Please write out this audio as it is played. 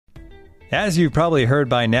As you've probably heard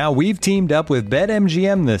by now, we've teamed up with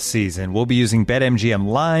BetMGM this season. We'll be using BetMGM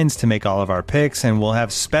lines to make all of our picks, and we'll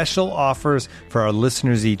have special offers for our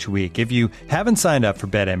listeners each week. If you haven't signed up for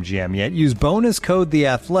BetMGM yet, use bonus code The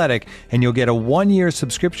Athletic, and you'll get a 1-year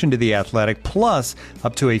subscription to The Athletic, plus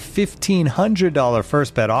up to a $1,500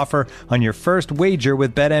 first bet offer on your first wager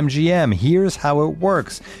with BetMGM. Here's how it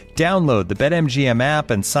works. Download the BetMGM app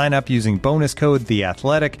and sign up using bonus code The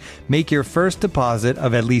Athletic. Make your first deposit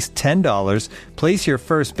of at least $10. Place your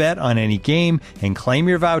first bet on any game and claim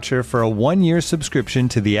your voucher for a 1-year subscription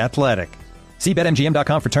to The Athletic. See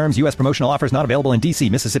BetMGM.com for terms. U.S. promotional offers not available in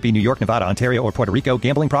D.C., Mississippi, New York, Nevada, Ontario, or Puerto Rico.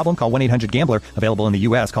 Gambling problem? Call 1-800-GAMBLER. Available in the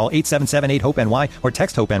U.S. Call 877-8-HOPE-NY or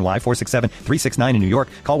text HOPE-NY 467-369 in New York.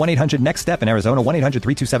 Call 1-800-NEXT-STEP in Arizona.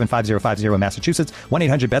 1-800-327-5050 in Massachusetts.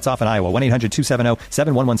 1-800-BETS-OFF in Iowa.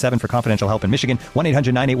 1-800-270-7117 for confidential help in Michigan.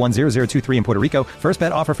 1-800-981-0023 in Puerto Rico. First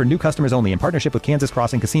bet offer for new customers only in partnership with Kansas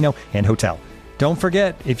Crossing Casino and Hotel. Don't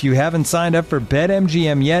forget, if you haven't signed up for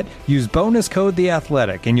BetMGM yet, use bonus code The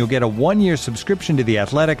Athletic, and you'll get a 1-year subscription to The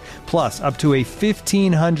Athletic, plus up to a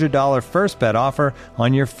 $1,500 first bet offer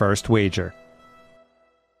on your first wager.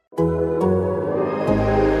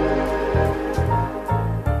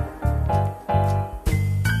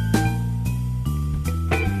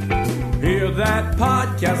 Hear that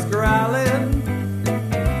podcast growling,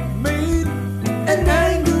 mean and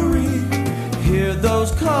angry. Hear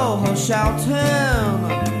those co-hosts shouting,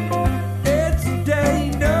 it's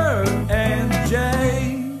Dana and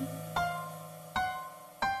Jay.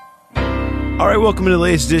 All right, welcome to the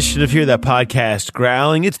latest edition of Hear That Podcast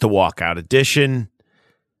Growling. It's the walkout edition.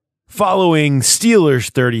 Following Steelers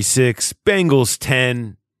 36, Bengals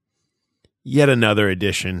 10, yet another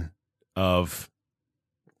edition of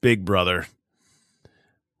Big Brother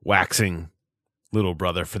waxing Little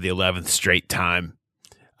Brother for the 11th straight time.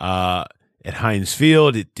 At Heinz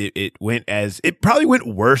Field, it probably went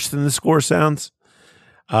worse than the score sounds.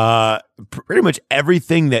 Pretty much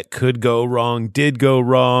everything that could go wrong did go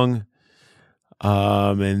wrong.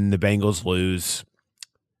 And the Bengals lose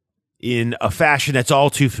in a fashion that's all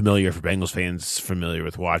too familiar for Bengals fans familiar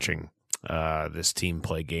with watching this team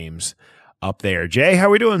play games up there. Jay, how are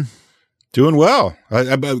we doing? Doing well.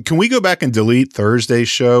 Can we go back and delete Thursday's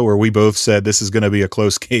show where we both said this is going to be a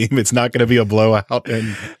close game? It's not going to be a blowout.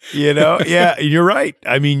 And yeah, you're right.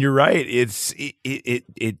 I mean, you're right.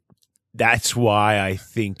 That's why I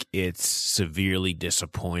think it's severely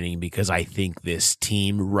disappointing, because I think this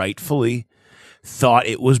team rightfully thought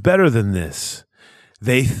it was better than this.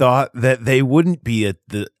 They thought that they wouldn't be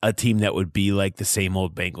a team that would be like the same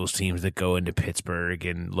old Bengals teams that go into Pittsburgh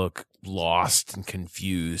and look lost and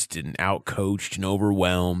confused and outcoached and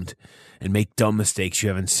overwhelmed and make dumb mistakes you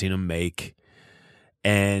haven't seen them make.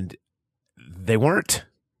 And they weren't.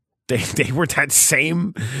 They were that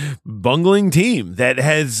same bungling team that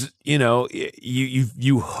has,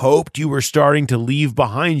 you hoped you were starting to leave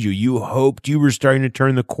behind you. You hoped you were starting to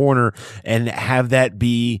turn the corner and have that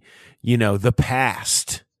be, the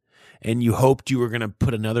past. And you hoped you were going to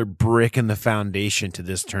put another brick in the foundation to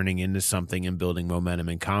this turning into something and building momentum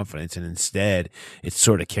and confidence. And instead, it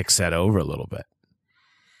sort of kicks that over a little bit.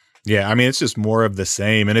 Yeah, I mean, it's just more of the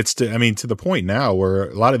same. And to the point now where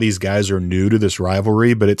a lot of these guys are new to this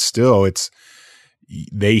rivalry, but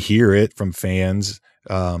they hear it from fans.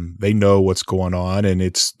 They know what's going on. And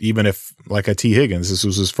it's, even if, like a T. Higgins, this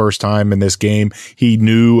was his first time in this game, he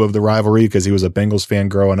knew of the rivalry because he was a Bengals fan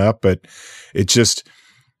growing up, but it just,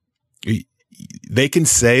 they can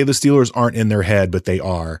say the Steelers aren't in their head, but they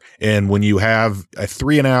are. And when you have a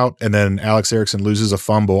 3-and-out and then Alex Erickson loses a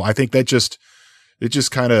fumble, I think it just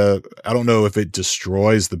kind of, I don't know if it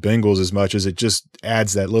destroys the Bengals as much as it just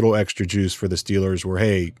adds that little extra juice for the Steelers where,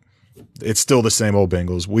 hey, it's still the same old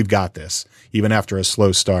Bengals. We've got this, even after a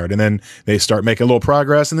slow start. And then they start making a little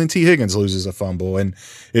progress, and then T. Higgins loses a fumble. And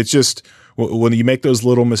it's just, when you make those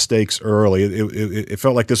little mistakes early, it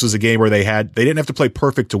felt like this was a game where they didn't have to play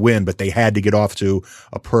perfect to win, but they had to get off to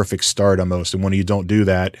a perfect start almost. And when you don't do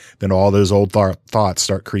that, then all those old thoughts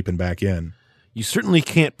start creeping back in. You certainly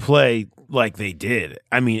can't play like they did.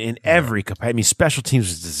 I mean, in every capacity. I mean, special teams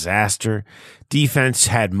was a disaster. Defense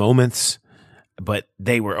had moments, but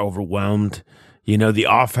they were overwhelmed. The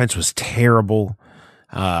offense was terrible.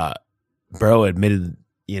 Burrow admitted,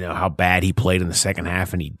 how bad he played in the second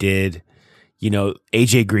half, and he did.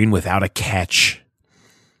 AJ Green without a catch.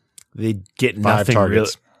 They get nothing.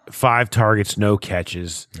 5 targets, no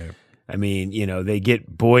catches. Yep. I mean, they get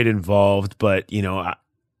Boyd involved, but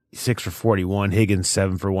 6 for 41, Higgins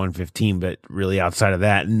 7 for 115, but really outside of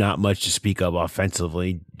that, not much to speak of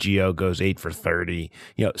offensively. Gio goes 8 for 30.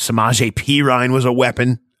 Samaje Perine was a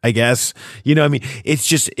weapon I guess. I mean, it's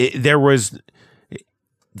just the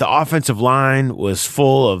offensive line was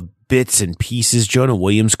full of bits and pieces. Jonah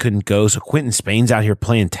Williams couldn't go, so Quentin Spain's out here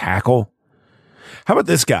playing tackle. How about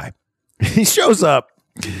this guy? He shows up,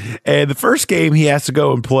 and the first game he has to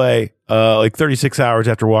go and play like 36 hours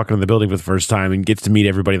after walking in the building for the first time and gets to meet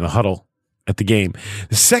everybody in the huddle at the game.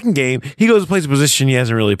 The second game, he goes and plays a position he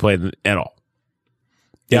hasn't really played at all.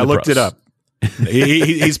 Yeah, I looked it up.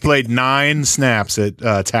 He's played 9 snaps at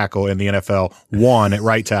tackle in the NFL, 1 at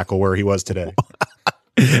right tackle where he was today.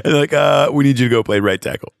 And they're like, we need you to go play right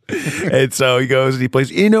tackle. And so he goes and he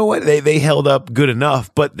plays. You know what? They held up good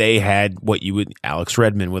enough, but they had Alex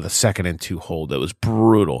Redmond with a 2nd and 2 hold that was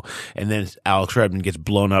brutal. And then Alex Redmond gets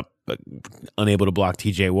blown up, unable to block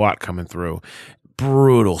TJ Watt coming through.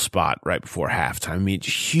 Brutal spot right before halftime. I mean,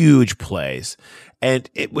 huge plays. And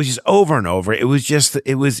it was just over and over. It was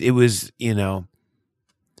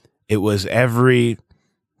every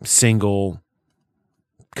single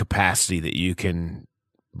capacity that you can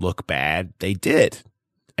look bad, they did.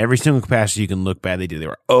 Every single capacity you can look bad, they did. They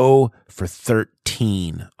were 0 for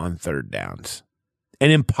 13 on third downs.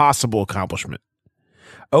 An impossible accomplishment.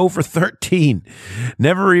 0 for 13.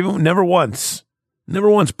 Never once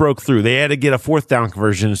broke through. They had to get a 4th down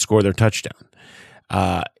conversion and score their touchdown.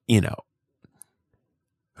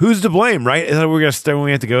 Who's to blame, right? We're going to stay when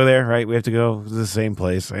we have to go there, right? We have to go to the same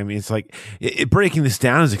place. I mean, it's like breaking this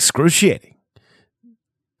down is excruciating.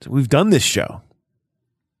 So we've done this show.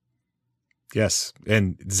 Yes,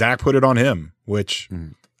 and Zach put it on him, which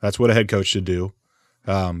that's what a head coach should do.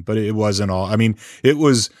 But it wasn't all. I mean, it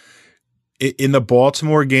was in the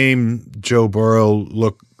Baltimore game. Joe Burrow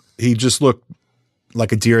looked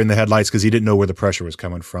like a deer in the headlights because he didn't know where the pressure was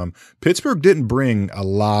coming from. Pittsburgh didn't bring a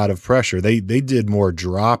lot of pressure. They did more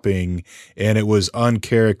dropping, and it was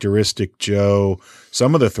uncharacteristic Joe.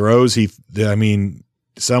 Some of the throws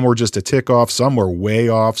some were just a tick off, some were way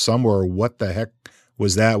off, some were what the heck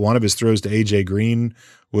was that? One of his throws to AJ Green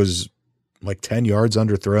was like 10 yards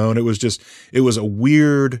underthrown. It was a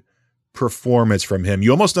weird performance from him.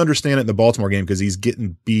 You almost understand it in the Baltimore game because he's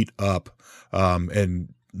getting beat up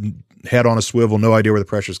and head on a swivel, no idea where the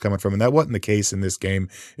pressure is coming from. And that wasn't the case in this game.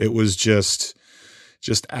 It was just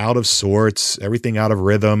out of sorts, everything out of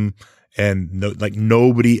rhythm, and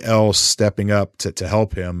nobody else stepping up to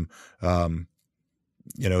help him. T.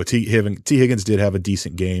 Higgins did have a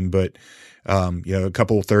decent game, but a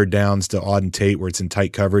couple of third downs to Auden Tate where it's in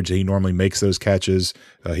tight coverage. He normally makes those catches.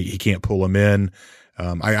 He can't pull them in.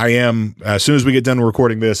 I am, as soon as we get done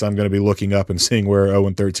recording this, I'm going to be looking up and seeing where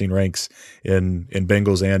 0-13 ranks in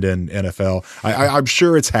Bengals and in NFL. I'm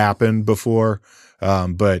sure it's happened before,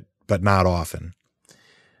 but not often.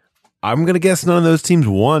 I'm going to guess none of those teams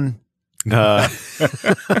won. I'm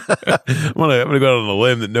gonna go out on a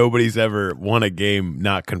limb that nobody's ever won a game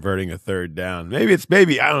not converting a third down. Maybe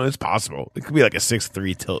I don't know. It's possible. It could be like a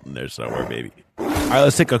 6-3 tilt in there somewhere. Maybe. All right,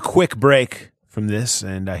 let's take a quick break from this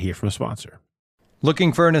and hear from a sponsor.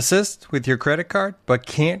 Looking for an assist with your credit card, but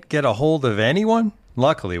can't get a hold of anyone?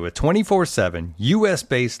 Luckily, with 24/7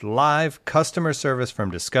 U.S.-based live customer service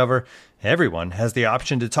from Discover, everyone has the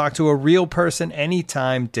option to talk to a real person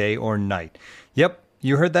anytime, day or night. Yep,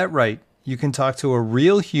 you heard that right. You can talk to a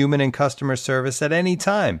real human in customer service at any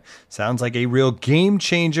time. Sounds like a real game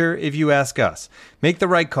changer if you ask us. Make the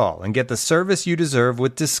right call and get the service you deserve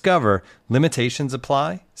with Discover. Limitations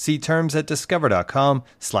apply. See terms at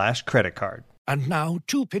discover.com/creditcard. And now,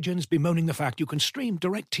 2 pigeons bemoaning the fact you can stream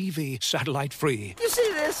DirecTV satellite-free. You see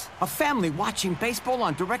this? A family watching baseball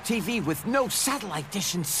on DirecTV with no satellite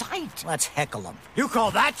dish in sight. Let's heckle them. You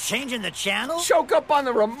call that changing the channel? Choke up on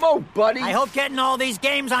the remote, buddy. I hope getting all these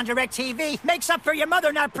games on DirecTV makes up for your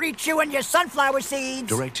mother not pre-chewing your sunflower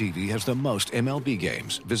seeds. DirecTV has the most MLB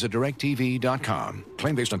games. Visit DirecTV.com.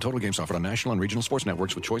 Claim based on total games offered on national and regional sports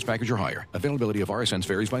networks with choice package or higher. Availability of RSNs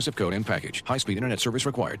varies by zip code and package. High-speed internet service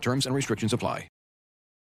required. Terms and restrictions apply.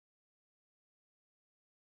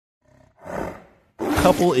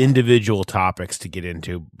 Couple individual topics to get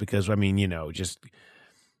into because just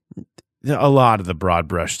a lot of the broad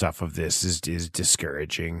brush stuff of this is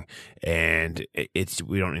discouraging, and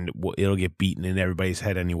it'll get beaten in everybody's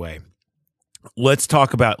head anyway. Let's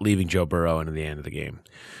talk about leaving Joe Burrow into the end of the game.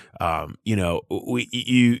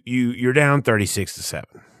 You're down 36-7.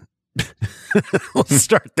 Let's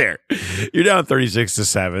start there. You're down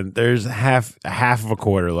 36-7. There's half of a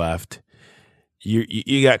quarter left.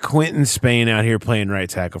 You got Quentin Spain out here playing right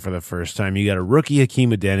tackle for the first time. You got a rookie Hakeem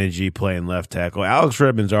Adeniji playing left tackle. Alex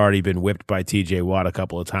Redmond's already been whipped by TJ Watt a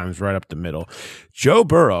couple of times right up the middle. Joe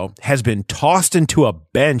Burrow has been tossed into a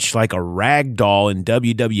bench like a rag doll in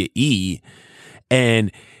WWE,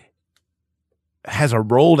 and has a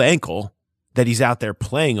rolled ankle that he's out there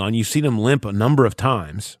playing on. You've seen him limp a number of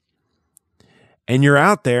times. And you're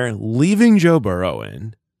out there leaving Joe Burrow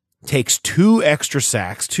in, takes 2 extra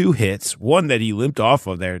sacks, 2 hits, one that he limped off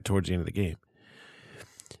of there towards the end of the game.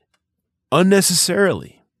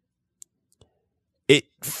 Unnecessarily. It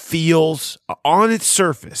feels, on its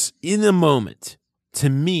surface, in the moment, to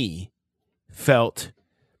me, felt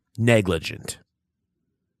negligent.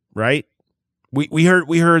 Right? We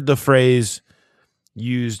heard the phrase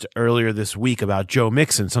used earlier this week about Joe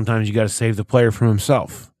Mixon. Sometimes you got to save the player from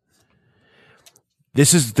himself.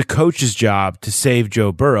 This is the coach's job to save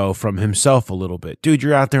Joe Burrow from himself a little bit. Dude,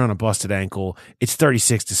 you're out there on a busted ankle. It's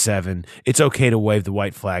 36-7. It's okay to wave the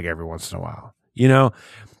white flag every once in a while. You know,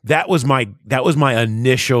 that was my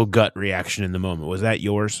initial gut reaction in the moment. Was that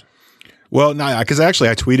yours? Well, no, because actually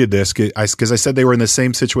I tweeted this because I said they were in the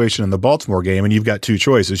same situation in the Baltimore game, and you've got 2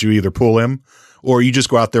 choices. You either pull him or you just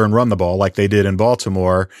go out there and run the ball like they did in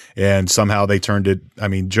Baltimore, and somehow they turned it. I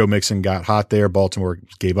mean, Joe Mixon got hot there. Baltimore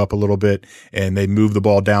gave up a little bit, and they moved the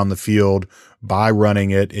ball down the field by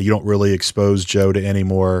running it. You don't really expose Joe to any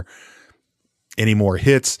more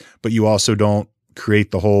hits, but you also don't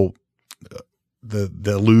create the whole the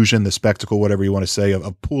illusion, the spectacle, whatever you want to say,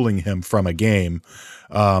 of pulling him from a game.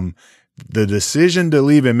 The decision to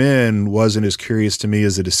leave him in wasn't as curious to me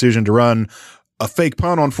as the decision to run a fake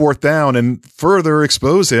punt on 4th down and further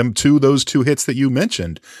expose him to those 2 hits that you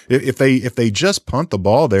mentioned. If they just punt the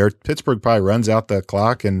ball there, Pittsburgh probably runs out the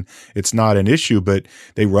clock and it's not an issue, but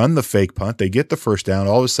they run the fake punt, they get the 1st down,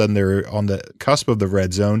 all of a sudden they're on the cusp of the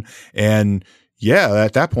red zone, and yeah,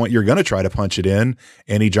 at that point you're going to try to punch it in,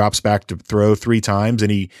 and he drops back to throw 3 times, and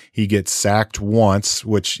he gets sacked once,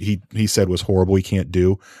 which he said was horrible, he can't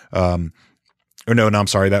do. Or no, I'm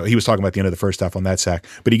sorry. That he was talking about the end of the first half on that sack.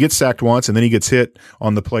 But he gets sacked once, and then he gets hit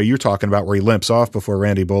on the play you're talking about where he limps off before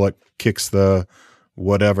Randy Bullock kicks the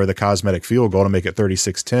cosmetic field goal to make it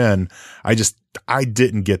 36-10. I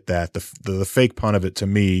didn't get that. The fake punt of it to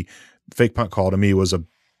me, fake punt call to me was a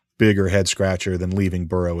bigger head scratcher than leaving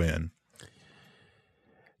Burrow in.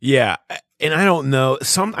 Yeah, and I don't know.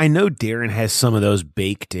 I know Darren has some of those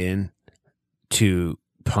baked in to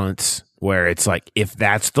punts, where it's like, if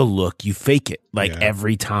that's the look, you fake it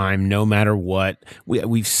every time, no matter what.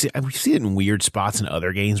 We've seen it in weird spots in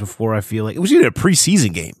other games before. I feel like it was even a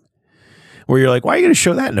preseason game where you're like, why are you going to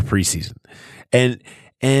show that in a preseason?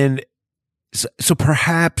 And so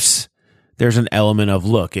perhaps there's an element of,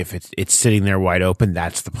 look, if it's sitting there wide open,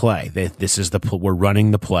 that's the play. This is we're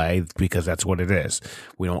running the play because that's what it is.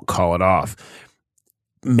 We don't call it off.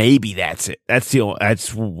 Maybe that's it. That's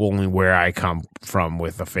only where I come from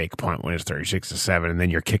with a fake punt when it's 36-7, and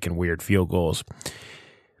then you're kicking weird field goals.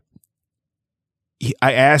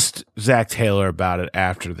 I asked Zach Taylor about it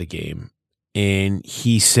after the game, and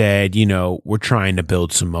he said, we're trying to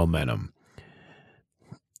build some momentum.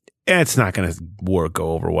 And it's not going to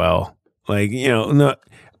go over well. No.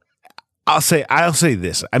 I'll say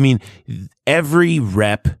this. I mean, every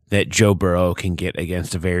rep that Joe Burrow can get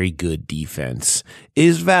against a very good defense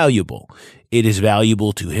is valuable. It is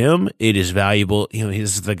valuable to him. It is valuable.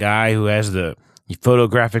 He's the guy who has the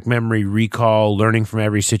photographic memory, recall, learning from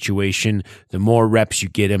every situation. The more reps you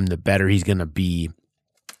get him, the better he's going to be.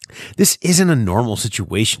 This isn't a normal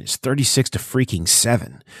situation. It's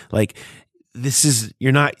 36-7.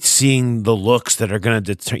 You're not seeing the looks that are going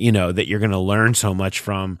to that you're going to learn so much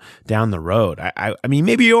from down the road. I mean,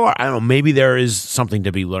 maybe you are. I don't know. Maybe there is something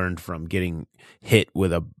to be learned from getting hit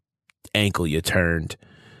with a ankle you turned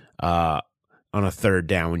on a 3rd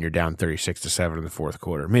down when you're down 36-7 in the 4th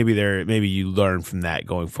quarter. Maybe you learn from that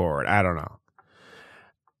going forward. I don't know.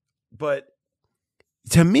 But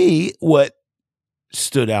to me, what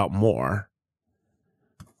stood out more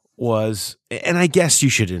was, and I guess you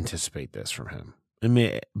should anticipate this from him. I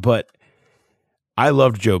mean, but I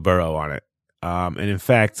loved Joe Burrow on it. And in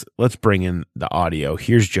fact, let's bring in the audio.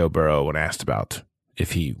 Here's Joe Burrow when asked about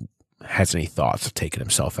if he has any thoughts of taking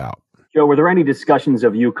himself out. Joe, were there any discussions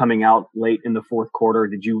of you coming out late in the 4th quarter?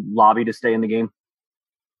 Did you lobby to stay in the game?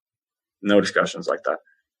 No discussions like that.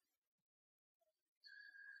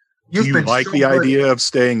 Do you like the idea of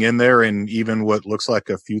staying in there in even what looks like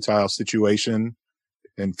a futile situation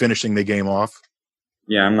and finishing the game off?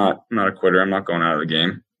 Yeah, I'm not a quitter. I'm not going out of the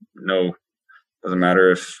game. No, doesn't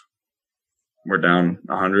matter if we're down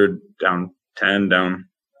 100, down 10, down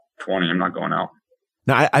 20. I'm not going out.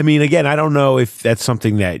 Now, I mean, again, I don't know if that's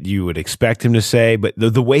something that you would expect him to say, but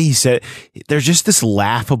the way he said it, there's just this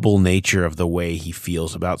laughable nature of the way he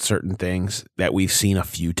feels about certain things that we've seen a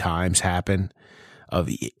few times happen.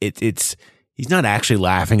 He's not actually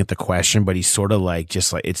laughing at the question, but he's sort of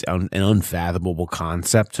it's an unfathomable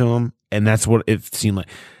concept to him. And that's what it seemed like.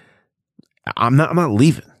 I'm not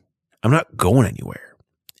leaving. I'm not going anywhere.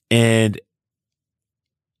 And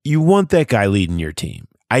you want that guy leading your team.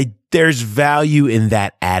 There's value in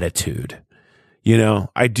that attitude. You know,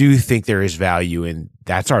 I do think there is value in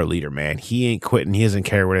that's our leader, man. He ain't quitting. He doesn't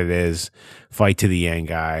care what it is. Fight to the end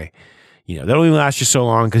guy. You know, that'll only last you so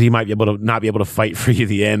long because he might be able to not be able to fight for you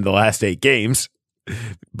the end the last 8 games.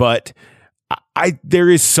 But there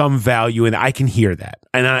is some value in I can hear that.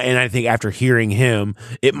 And I think after hearing him,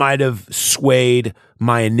 it might have swayed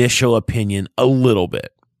my initial opinion a little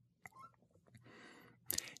bit.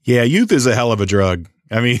 Yeah, youth is a hell of a drug.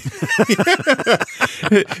 I mean,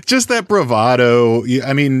 just that bravado.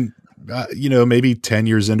 I mean, maybe 10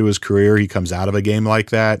 years into his career, he comes out of a game like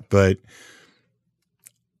that. But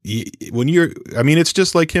it's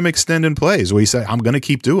just like him extending plays where he said, I'm going to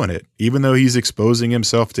keep doing it, even though he's exposing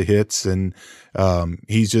himself to hits. And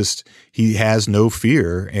he has no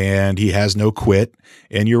fear and he has no quit.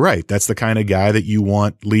 And you're right. That's the kind of guy that you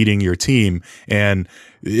want leading your team. And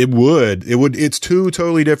it's two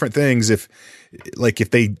totally different things. If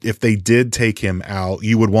they did take him out,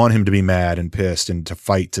 you would want him to be mad and pissed and to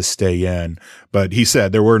fight to stay in. But he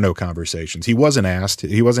said there were no conversations. He wasn't asked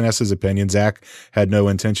his opinion. Zach had no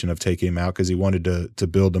intention of taking him out because he wanted to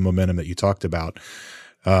build the momentum that you talked about.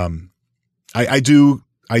 I do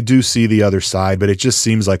see the other side, but it just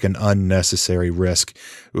seems like an unnecessary risk.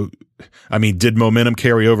 I mean, did momentum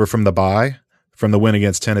carry over from the bye? From the win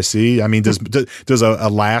against Tennessee? I mean, does a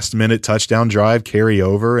last minute touchdown drive carry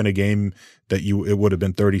over in a game that it would have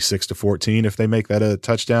been 36-14 if they make that a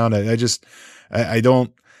touchdown? I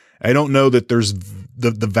don't know that there's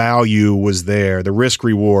the value was there. The risk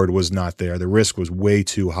reward was not there. The risk was way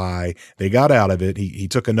too high. They got out of it. He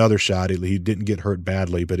took another shot. He didn't get hurt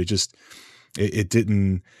badly, but it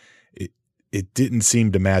didn't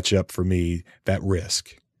seem to match up for me, that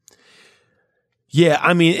risk. Yeah,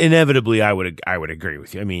 I mean, inevitably, I would agree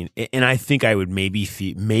with you. I mean, and I think I would maybe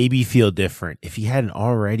feel different if he hadn't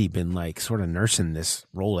already been like sort of nursing this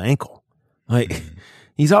rolled ankle. Like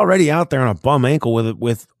he's already out there on a bum ankle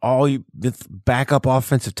with backup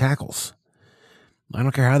offensive tackles. I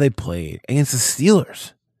don't care how they played against the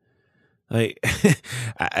Steelers. Like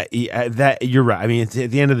that, you're right. I mean, at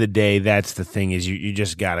the end of the day, that's the thing is you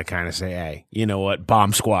just got to kind of say, hey, you know what,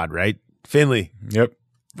 bomb squad, right? Finley, yep,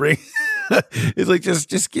 bring. It's like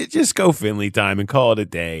just go Finley time and call it a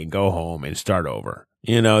day and go home and start over.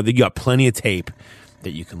 You know, you got plenty of tape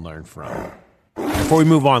that you can learn from. Before we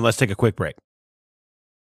move on, let's take a quick break.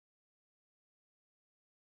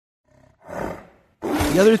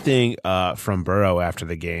 The other thing from Burrow after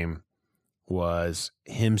the game was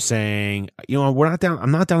him saying, I'm not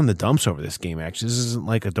down in the dumps over this game, actually. This isn't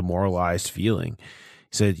like a demoralized feeling.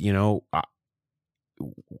 He said,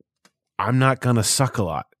 I'm not going to suck a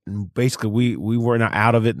lot. And basically, we were not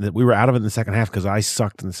out of it. We were out of it in the second half because I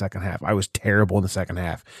sucked in the second half. I was terrible in the second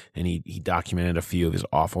half. And he documented a few of his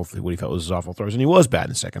what he felt was his awful throws. And he was bad in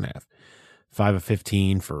the second half. 5 of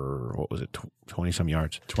 15 for, what was it, 20-some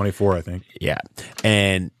yards? 24, I think. Yeah.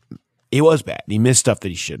 And it was bad. He missed stuff that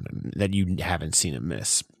he shouldn't, that you haven't seen him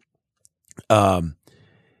miss. I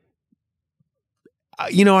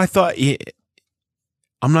thought,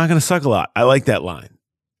 I'm not going to suck a lot. I like that line.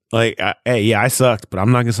 Like, hey, yeah, I sucked, but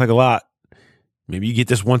I'm not going to suck a lot. Maybe you get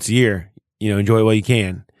this once a year, enjoy it while you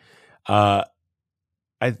can. I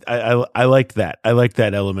liked that. I liked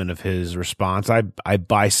that element of his response. I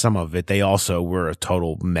buy some of it. They also were a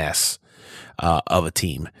total mess of a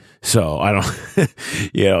team. So I don't,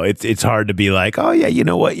 it's hard to be like, oh yeah, you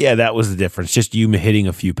know what? Yeah, that was the difference. Just you hitting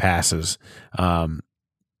a few passes. I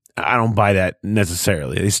don't buy that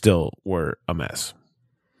necessarily. They still were a mess.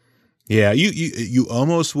 Yeah, you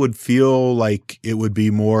almost would feel like it would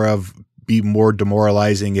be more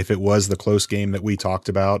demoralizing if it was the close game that we talked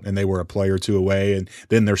about and they were a play or two away, and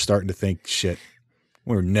then they're starting to think, shit,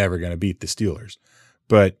 we're never going to beat the Steelers.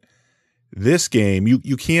 But this game,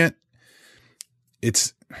 you can't.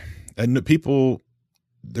 There's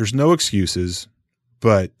no excuses,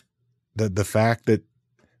 but the fact that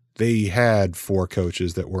they had 4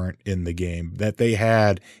 coaches that weren't in the game, that they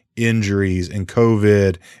had injuries and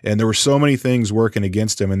COVID, and there were so many things working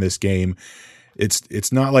against him in this game.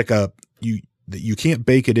 It's not like you can't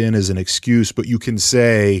bake it in as an excuse, but you can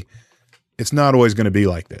say it's not always going to be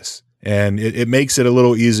like this. And it makes it a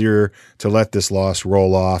little easier to let this loss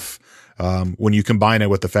roll off when you combine it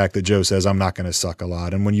with the fact that Joe says, I'm not going to suck a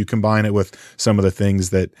lot. And when you combine it with some of the things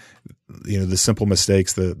that, the simple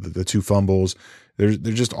mistakes, the 2 fumbles, there's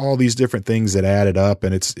just all these different things that added up.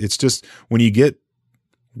 And it's just when you get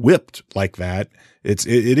whipped like that, it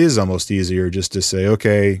is almost easier just to say,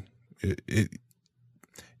 okay,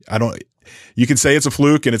 You can say it's a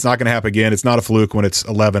fluke and it's not going to happen again. It's not a fluke when it's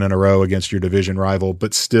 11 in a row against your division rival,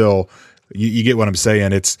 but still, you get what I'm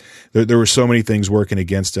saying. There were so many things working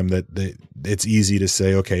against him that it's easy to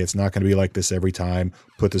say, okay, it's not going to be like this every time.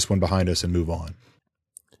 Put this one behind us and move on.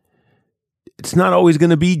 It's not always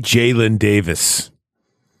going to be Jalen Davis.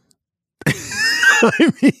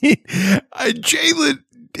 I mean, Jalen,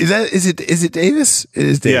 is it Davis? It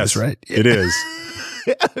is Davis, yes, right? It is.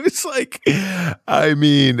 It's like, I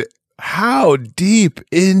mean, how deep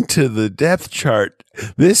into the depth chart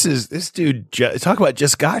this dude. Talk about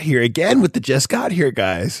just got here again with the just got here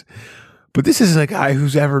guys. But this isn't a guy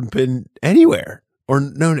who's ever been anywhere or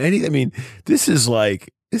known any. I mean, this is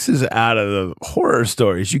out of the horror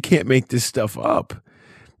stories. You can't make this stuff up.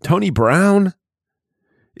 Tony Brown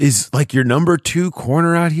is like your number 2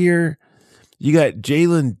 corner out here. You got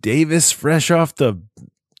Jalen Davis fresh off the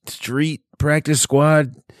street practice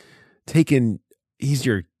squad he's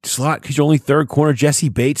your slot. He's your only 3rd corner. Jesse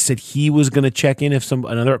Bates said he was going to check in if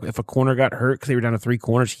a corner got hurt because they were down to 3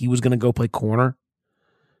 corners. He was going to go play corner,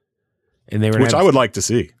 and which I would like to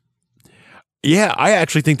see. Yeah, I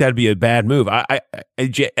actually think that'd be a bad move. I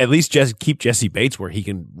at least just keep Jesse Bates where he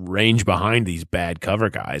can range behind these bad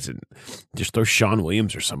cover guys and just throw Sean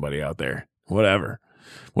Williams or somebody out there. Whatever.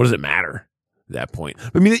 What does it matter? That point.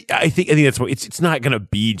 I mean, I think that's what it's not going to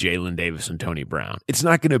be Jalen Davis and Tony Brown. It's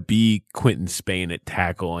not going to be Quentin Spain at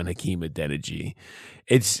tackle and Hakeem Adeniji.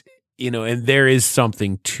 It's, and there is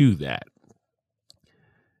something to that.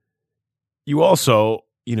 You also,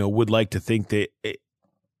 would like to think that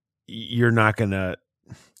you're not going to,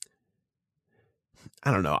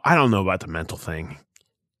 I don't know. I don't know about the mental thing.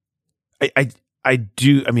 I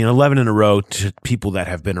do. I mean, 11 in a row to people that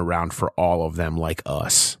have been around for all of them like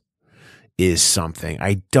us is something.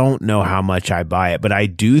 I don't know how much I buy it, but I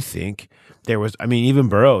do think even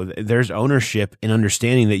Burrow, there's ownership and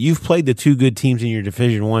understanding that you've played the 2 good teams in your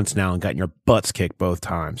division once now and gotten your butts kicked both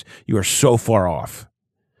times. You are so far off.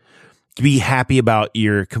 To be happy about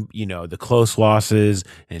your, the close losses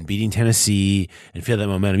and beating Tennessee and feel that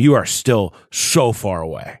momentum, you are still so far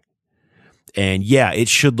away. And yeah, it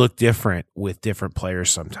should look different with different players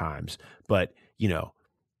sometimes, but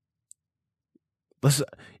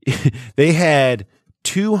they had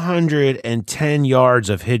 210 yards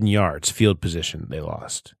of hidden yards, field position they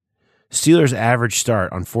lost. Steelers' average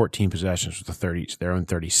start on 14 possessions was their own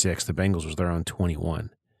 36. The Bengals was their own 21.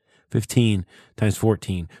 15 times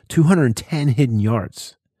 14, 210 hidden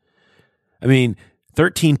yards. I mean,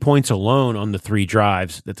 13 points alone on the 3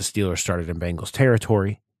 drives that the Steelers started in Bengals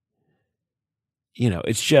territory.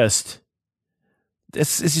 It's just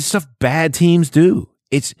stuff bad teams do.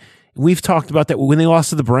 We've talked about that when they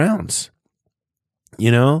lost to the Browns.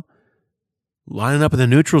 Lining up in the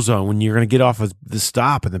neutral zone when you're going to get off of the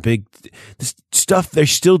stop and the stuff. They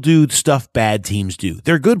still do stuff bad teams do.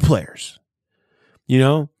 They're good players,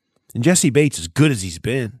 and Jesse Bates, as good as he's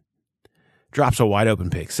been, drops a wide open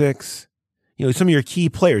pick 6. Some of your key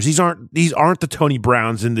players. These aren't the Tony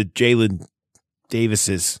Browns and the Jalen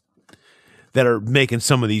Davises that are making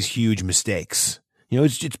some of these huge mistakes.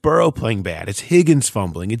 It's Burrow playing bad. It's Higgins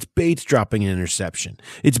fumbling. It's Bates dropping an interception.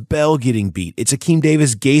 It's Bell getting beat. It's Akeem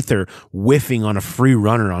Davis-Gaither whiffing on a free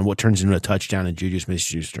runner on what turns into a touchdown in Juju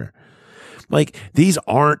Smith-Schuster. Like, these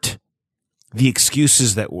aren't the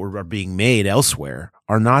excuses that are being made elsewhere,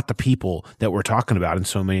 are not the people that we're talking about in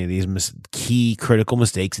so many of these key critical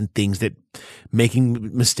mistakes and things that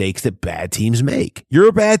making mistakes that bad teams make. You're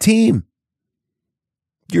a bad team.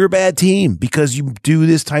 You're a bad team because you do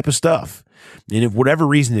this type of stuff. And if whatever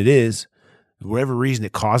reason it is, whatever reason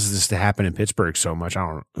it causes this to happen in Pittsburgh so much,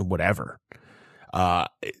 whatever.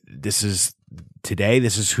 This is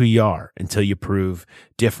who you are until you prove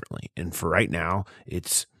differently. And for right now,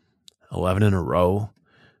 it's 11 in a row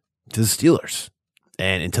to the Steelers.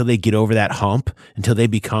 And until they get over that hump, until they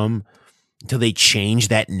change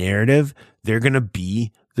that narrative, they're going to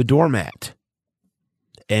be the doormat.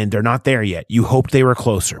 And they're not there yet. You hoped they were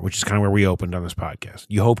closer, which is kind of where we opened on this podcast.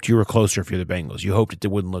 You hoped you were closer if you're the Bengals. You hoped it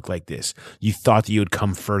wouldn't look like this. You thought that you would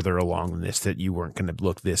come further along than this, that you weren't going to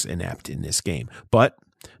look this inept in this game. But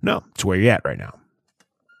no, it's where you're at right now.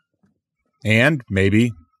 And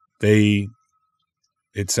maybe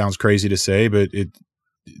it sounds crazy to say, but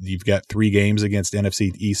you've got 3 games against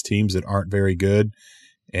NFC East teams that aren't very good.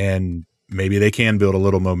 And maybe they can build a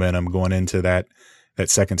little momentum going into that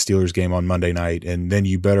second Steelers game on Monday night. And then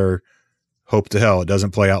you better hope to hell it doesn't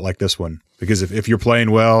play out like this one. Because if you're playing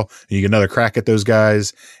well and you get another crack at those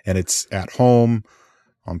guys and it's at home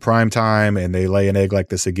on prime time and they lay an egg like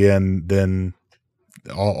this again, then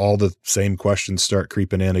all the same questions start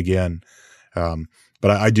creeping in again. But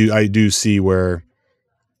I do see where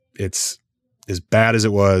it's as bad as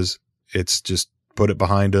it was. It's just put it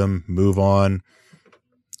behind him, move on.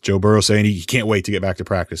 Joe Burrow saying he can't wait to get back to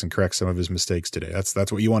practice and correct some of his mistakes today.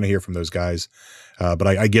 That's what you want to hear from those guys. But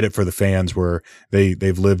I get it for the fans where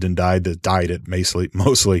they've lived and died it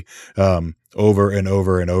mostly over and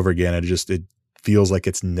over and over again. It feels like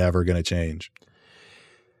it's never going to change.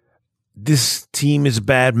 This team is a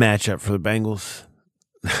bad matchup for the Bengals.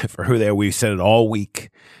 For who they are, we've said it all week.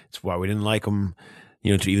 It's why we didn't like them.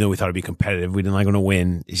 Even though we thought it'd be competitive, we didn't like them to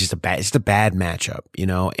win. It's just a bad matchup,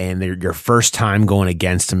 and they're your first time going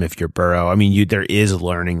against them if you're Burrow. I mean, there is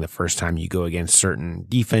learning the first time you go against certain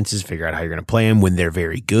defenses, figure out how you're going to play them when they're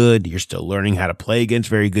very good. You're still learning how to play against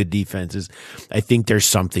very good defenses. I think there's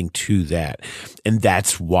something to that. And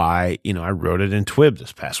that's why, I wrote it in Twib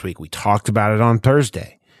this past week. We talked about it on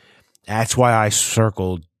Thursday. That's why I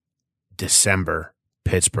circled December.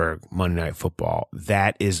 Pittsburgh, Monday Night Football.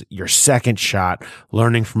 That is your second shot,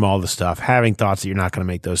 learning from all the stuff, having thoughts that you're not going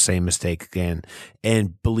to make those same mistakes again,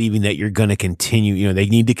 and believing that you're going to continue. They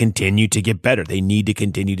need to continue to get better. They need to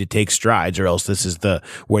continue to take strides, or else this is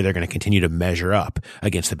where they're going to continue to measure up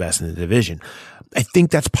against the best in the division. I think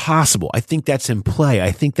that's possible. I think that's in play.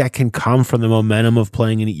 I think that can come from the momentum of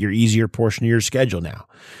playing in your easier portion of your schedule now.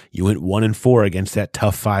 You went 1-4 against that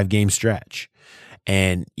tough 5-game stretch.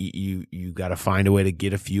 And you got to find a way to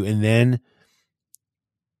get a few. And then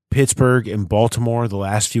Pittsburgh and Baltimore, the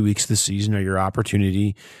last few weeks of the season, are your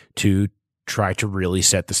opportunity to try to really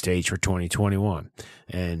set the stage for 2021.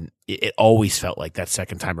 And it always felt like that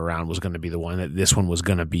second time around was going to be the one, that this one was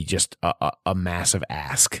going to be just a massive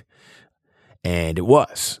ask. And it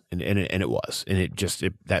was. And it was. And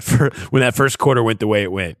when that first quarter went the way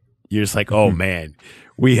it went, you're just like, oh, man,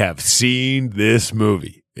 we have seen this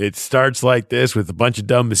movie. It starts like this with a bunch of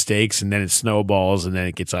dumb mistakes, and then it snowballs, and then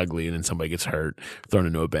it gets ugly, and then somebody gets hurt, thrown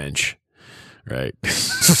into a bench, right?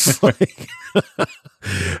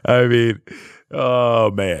 I mean,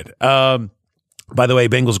 oh man. By the way,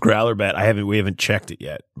 Bengals growler bet. We haven't checked it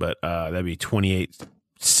yet, but that'd be 28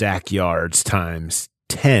 sack yards times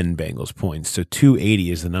 10 Bengals points. So 280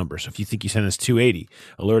 is the number. So if you think you send us 280,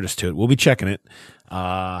 alert us to it. We'll be checking it.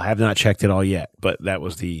 I have not checked it all yet, but that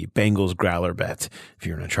was the Bengals growler bet. If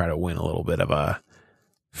you're going to try to win a little bit of a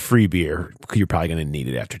free beer, you're probably going to need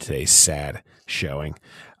it after today's sad showing.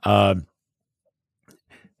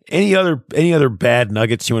 Any other bad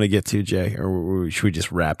nuggets you want to get to, Jay, or should we just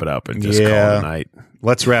wrap it up and just call it a night?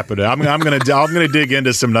 Let's wrap it up. I'm gonna dig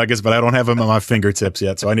into some nuggets, but I don't have them at my fingertips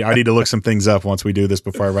yet, so I need to look some things up once we do this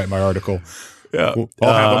before I write my article. Yeah,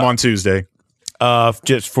 I'll have them on Tuesday.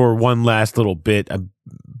 Just for one last little bit,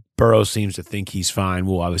 Burrow seems to think he's fine.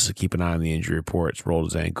 We'll obviously keep an eye on the injury report. It's rolled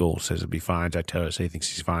his ankle, says it'll be fine. He thinks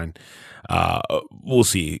he's fine. We'll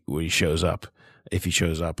see when he shows up. If he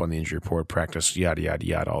shows up on the injury report, practice, yada, yada,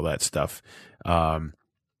 yada, all that stuff.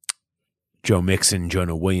 Joe Mixon,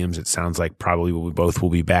 Jonah Williams, it sounds like probably both will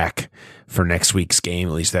be back for next week's game.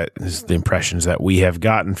 At least that is the impressions that we have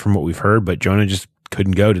gotten from what we've heard. But Jonah just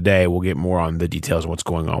couldn't go today. We'll get more on the details of what's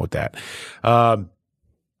going on with that.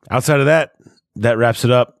 Outside of that wraps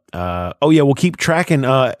it up. We'll keep tracking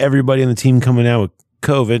everybody on the team coming out with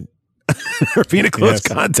COVID or being a close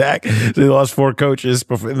contact. So they lost 4 coaches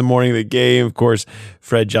in the morning of the game. Of course,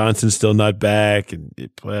 Fred Johnson's still not back. And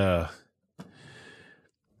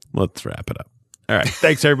let's wrap it up. All right.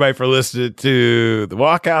 Thanks, everybody, for listening to The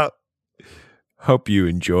Walkout. Hope you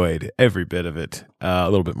enjoyed every bit of it, a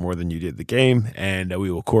little bit more than you did the game. And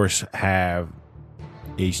we will, of course, have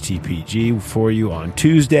HTPG for you on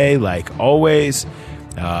Tuesday, like always.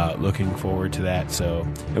 Looking forward to that. So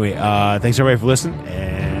anyway, thanks everybody for listening,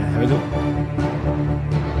 and have a good one.